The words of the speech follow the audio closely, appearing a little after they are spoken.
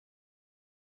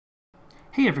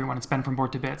Hey everyone, it's Ben from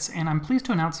Board to Bits, and I'm pleased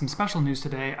to announce some special news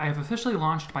today. I have officially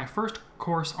launched my first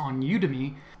course on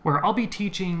Udemy, where I'll be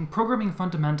teaching programming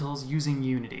fundamentals using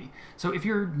Unity. So if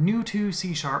you're new to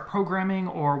C# programming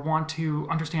or want to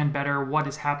understand better what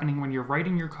is happening when you're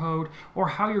writing your code or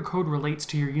how your code relates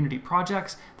to your Unity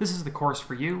projects, this is the course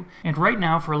for you. And right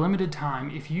now, for a limited time,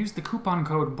 if you use the coupon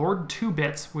code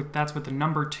BOARD2BITS, that's with the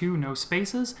number 2, no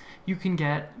spaces, you can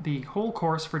get the whole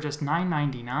course for just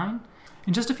 $9.99.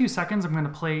 In just a few seconds, I'm going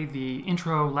to play the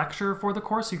intro lecture for the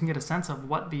course so you can get a sense of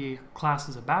what the class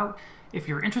is about. If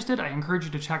you're interested, I encourage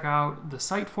you to check out the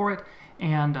site for it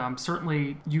and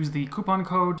certainly use the coupon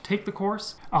code to take the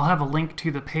course. I'll have a link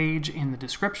to the page in the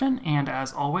description, and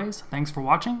as always, thanks for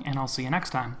watching, and I'll see you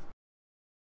next time.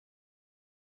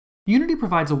 Unity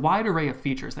provides a wide array of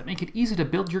features that make it easy to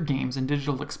build your games and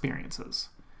digital experiences.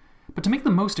 But to make the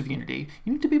most of Unity,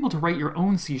 you need to be able to write your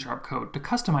own C# code to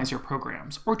customize your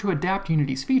programs or to adapt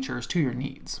Unity's features to your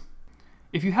needs.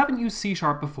 If you haven't used C#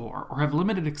 before or have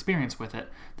limited experience with it,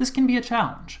 this can be a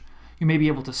challenge. You may be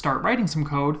able to start writing some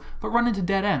code, but run into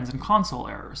dead ends and console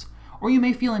errors. Or you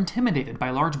may feel intimidated by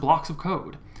large blocks of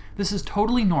code. This is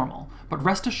totally normal, but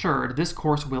rest assured this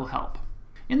course will help.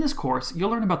 In this course, you'll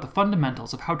learn about the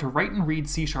fundamentals of how to write and read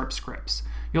C# scripts.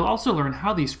 You'll also learn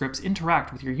how these scripts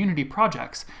interact with your Unity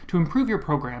projects to improve your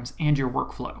programs and your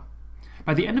workflow.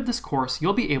 By the end of this course,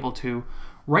 you'll be able to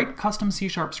write custom C#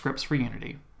 scripts for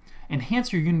Unity,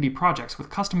 enhance your Unity projects with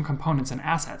custom components and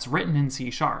assets written in C#,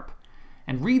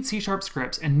 and read C#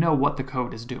 scripts and know what the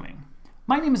code is doing.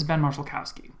 My name is Ben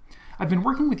Marszalkowski. I've been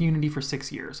working with Unity for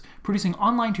 6 years, producing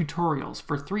online tutorials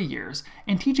for 3 years,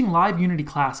 and teaching live Unity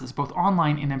classes both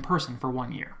online and in person for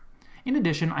 1 year. In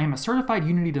addition, I am a certified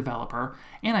Unity developer,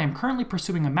 and I am currently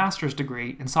pursuing a master's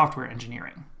degree in software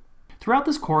engineering. Throughout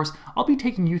this course, I'll be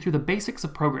taking you through the basics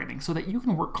of programming so that you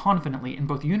can work confidently in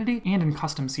both Unity and in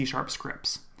custom C#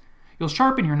 scripts. You'll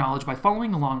sharpen your knowledge by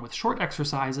following along with short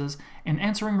exercises and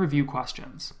answering review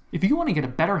questions. If you want to get a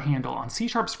better handle on C#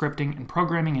 scripting and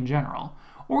programming in general,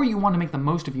 or you want to make the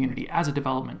most of Unity as a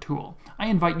development tool, I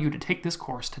invite you to take this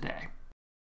course today.